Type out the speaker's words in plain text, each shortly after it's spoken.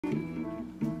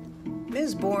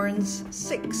Ms. Bourne's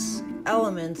 6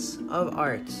 elements of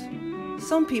art.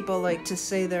 Some people like to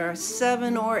say there are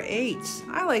 7 or 8.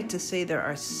 I like to say there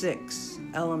are 6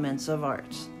 elements of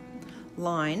art.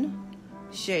 Line,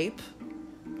 shape,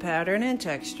 pattern and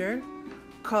texture,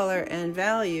 color and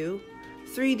value,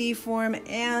 3D form,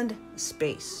 and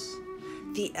space.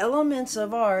 The elements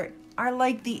of art are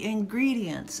like the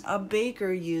ingredients a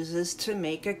baker uses to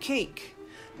make a cake.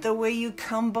 The way you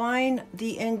combine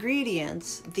the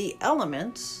ingredients, the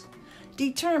elements,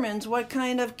 determines what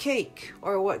kind of cake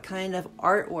or what kind of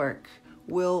artwork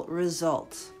will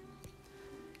result.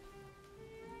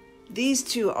 These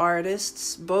two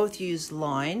artists both use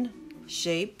line,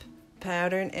 shape,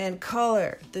 pattern, and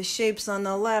color. The shapes on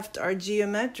the left are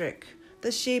geometric.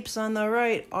 The shapes on the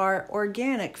right are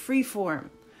organic, freeform.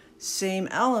 Same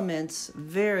elements,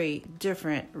 very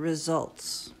different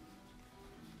results.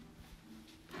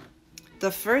 The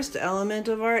first element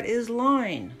of art is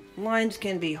line. Lines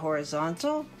can be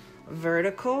horizontal,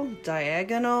 vertical,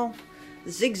 diagonal,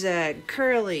 zigzag,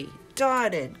 curly,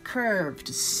 dotted, curved,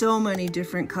 so many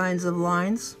different kinds of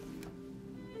lines.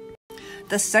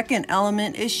 The second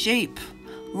element is shape.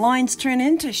 Lines turn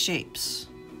into shapes.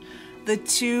 The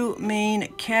two main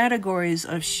categories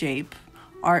of shape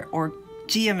are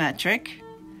geometric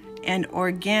and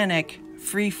organic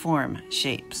freeform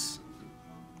shapes.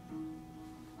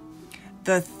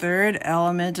 The third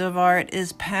element of art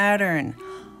is pattern.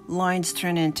 Lines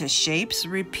turn into shapes.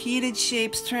 Repeated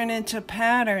shapes turn into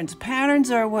patterns. Patterns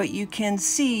are what you can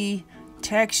see.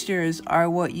 Textures are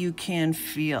what you can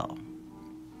feel.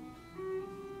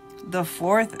 The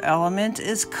fourth element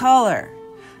is color.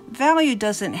 Value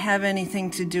doesn't have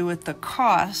anything to do with the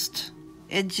cost.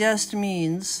 It just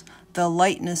means the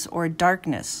lightness or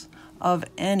darkness of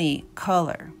any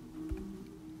color.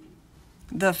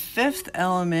 The fifth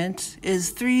element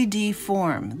is 3D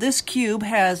form. This cube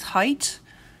has height,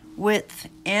 width,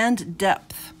 and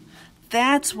depth.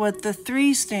 That's what the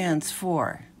 3 stands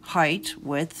for: height,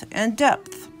 width, and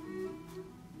depth.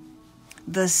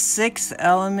 The sixth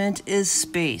element is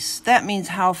space. That means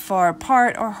how far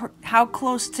apart or how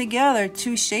close together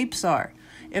two shapes are.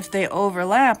 If they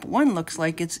overlap, one looks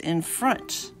like it's in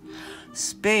front.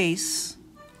 Space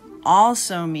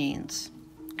also means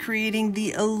creating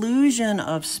the illusion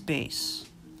of space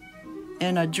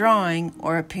in a drawing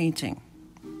or a painting.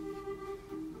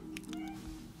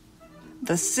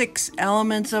 The 6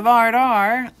 elements of art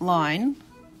are line,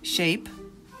 shape,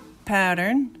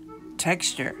 pattern,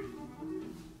 texture,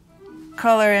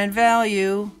 color and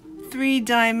value,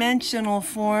 3-dimensional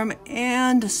form,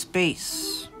 and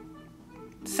space.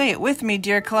 Say it with me,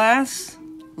 dear class.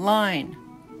 Line,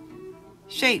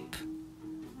 shape,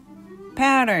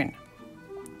 pattern,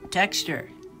 texture,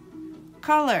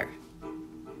 color,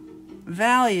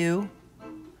 value,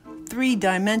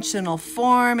 3-dimensional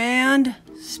form, and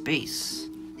space.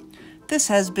 This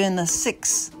has been the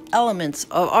 6 elements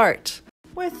of art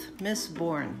with Miss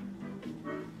Bourne.